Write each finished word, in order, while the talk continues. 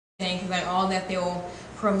like all that they'll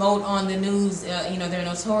promote on the news, you know, they're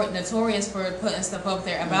notorious for putting stuff up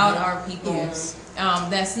there about our people. Yes.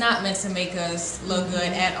 That's not meant to make us look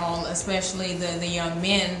good at all, especially the young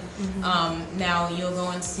men. Now you'll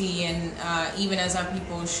go and see, and even as our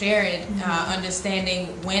people share it, understanding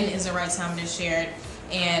when is the right time to share it,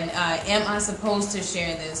 and am I supposed to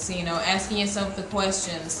share this? You know, asking yourself the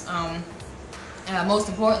questions. Most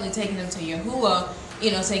importantly, taking them to YAHUAH.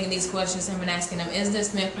 You know, taking these questions and asking them, is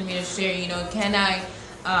this meant for me to share? You know, can I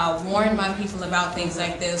warn my people about things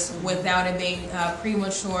like this without it being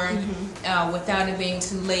premature, without it being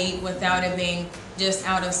too late, without it being just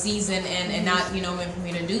out of season and not, you know, meant for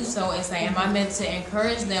me to do so? It's like, am I meant to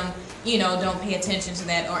encourage them, you know, don't pay attention to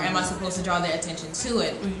that, or am I supposed to draw their attention to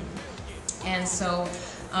it? And so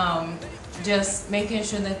just making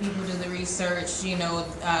sure that people do the research. You know,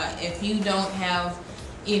 if you don't have,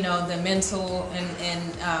 you know, the mental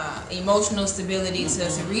and emotional stability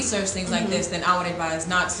to research things like this, then I would advise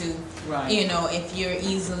not to. Right. You know, if you're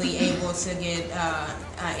easily able to get,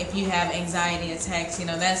 if you have anxiety attacks, you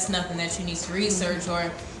know, that's nothing that you need to research.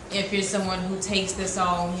 Or if you're someone who takes this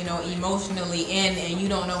all, you know, emotionally in, and you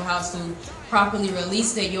don't know how to properly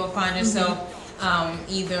release it, you'll find yourself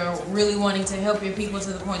either really wanting to help your people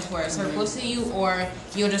to the point where it's hurtful to you, or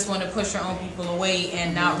you'll just want to push your own people away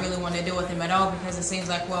and not really want to deal with them at all, because it seems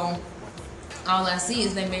like, well, all I see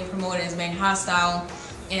is them being promoted as being hostile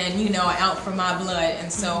and, you know, out for my blood.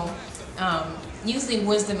 And so using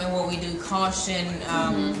wisdom in what we do, caution,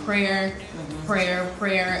 prayer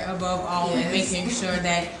above all, and making sure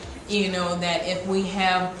that, you know, that if we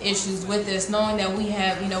have issues with this, knowing that we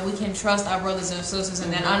have, you know, we can trust our brothers and sisters,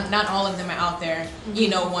 and that not all of them are out there, you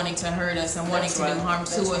know, wanting to hurt us and wanting to do harm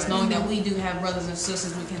to us. Knowing that we do have brothers and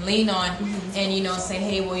sisters we can lean on, and, you know, say,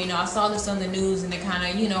 hey, well, you know, I saw this on the news, and it kind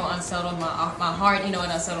of, you know, unsettled my heart, you know, it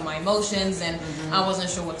unsettled my emotions, and I wasn't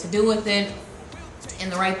sure what to do with it.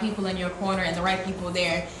 And the right people in your corner and the right people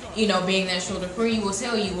there, you know, being that shoulder for you, will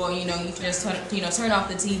tell you, well, you know, you can just turn off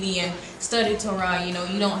the TV and study Torah. You know,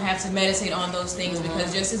 you don't have to meditate on those things,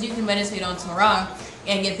 because just as you can meditate on Torah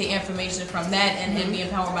and get the information from that and be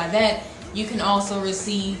empowered by that, you can also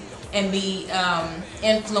receive and be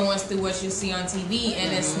influenced through what you see on TV,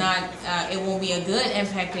 and it's not, it won't be a good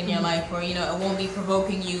impact in your life, or, you know, it won't be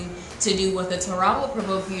provoking you to do what the Torah will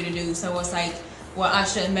provoke you to do. So it's like, well, I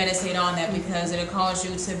shouldn't meditate on that, because it'll cause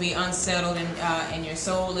you to be unsettled in your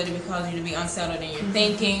soul. It'll cause you to be unsettled in your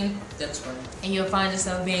thinking. That's right. And you'll find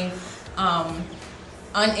yourself being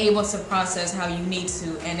unable to process how you need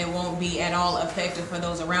to, and it won't be at all effective for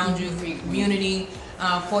those around you, for your community,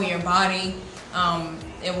 for your body.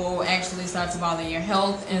 It will actually start to bother your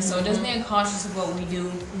health. And so just being cautious of what we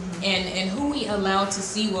do and who we allow to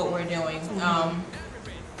see what we're doing.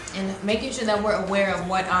 And making sure that we're aware of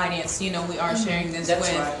what audience, you know, we are sharing this with.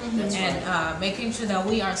 Right. And making sure that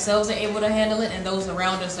we ourselves are able to handle it, and those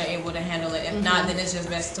around us are able to handle it. If not, then it's just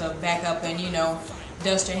best to back up and, you know,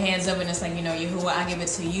 dust your hands up, and it's like, you know, YAHUAH, I give it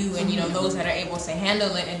to you, and, you know, those that are able to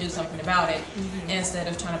handle it and do something about it, instead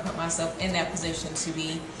of trying to put myself in that position to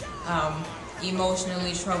be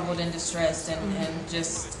emotionally troubled and distressed and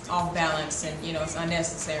just off balance, and, you know, it's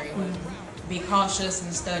unnecessary. Be cautious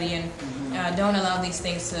and study, and don't allow these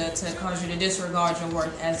things to cause you to disregard your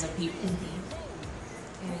worth as a people.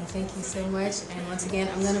 And thank you so much. And once again,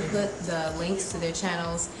 I'm going to put the links to their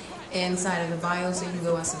channels inside of the bio, so you can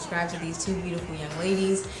go and subscribe to these two beautiful young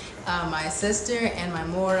ladies. My sister and my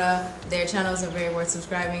Morah, their channels are very worth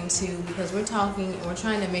subscribing to, because we're talking and we're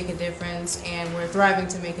trying to make a difference, and we're thriving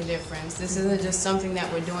to make a difference. This isn't just something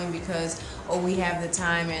that we're doing because, oh, we have the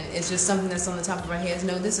time and it's just something that's on the top of our heads.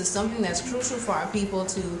 No, this is something that's crucial for our people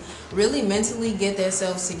to really mentally get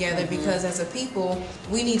themselves together, because as a people,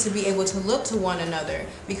 we need to be able to look to one another,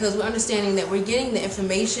 because we're understanding that we're getting the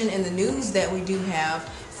information and the news that we do have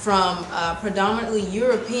from predominantly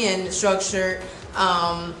European structured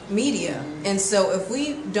media. And so if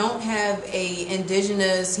we don't have a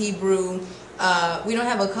indigenous Hebrew, we don't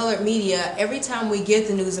have a colored media, every time we get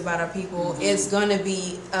the news about our people, it's going to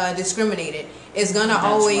be discriminated. It's going to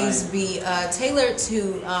always be tailored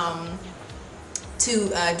to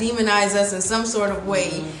demonize us in some sort of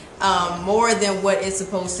way, more than what it's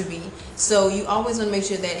supposed to be. So you always want to make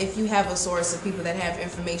sure that if you have a source of people that have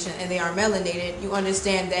information and they are melanated, you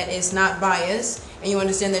understand that it's not biased, and you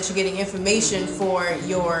understand that you're getting information for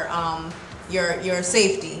your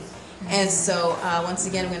safety. And so once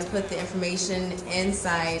again, I'm going to put the information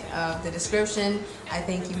inside of the description. I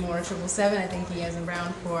thank you, Morah 777. I thank you, Yasmin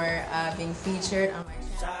Brown, for being featured on my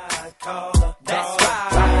channel.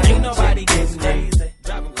 Ain't nobody getting lazy.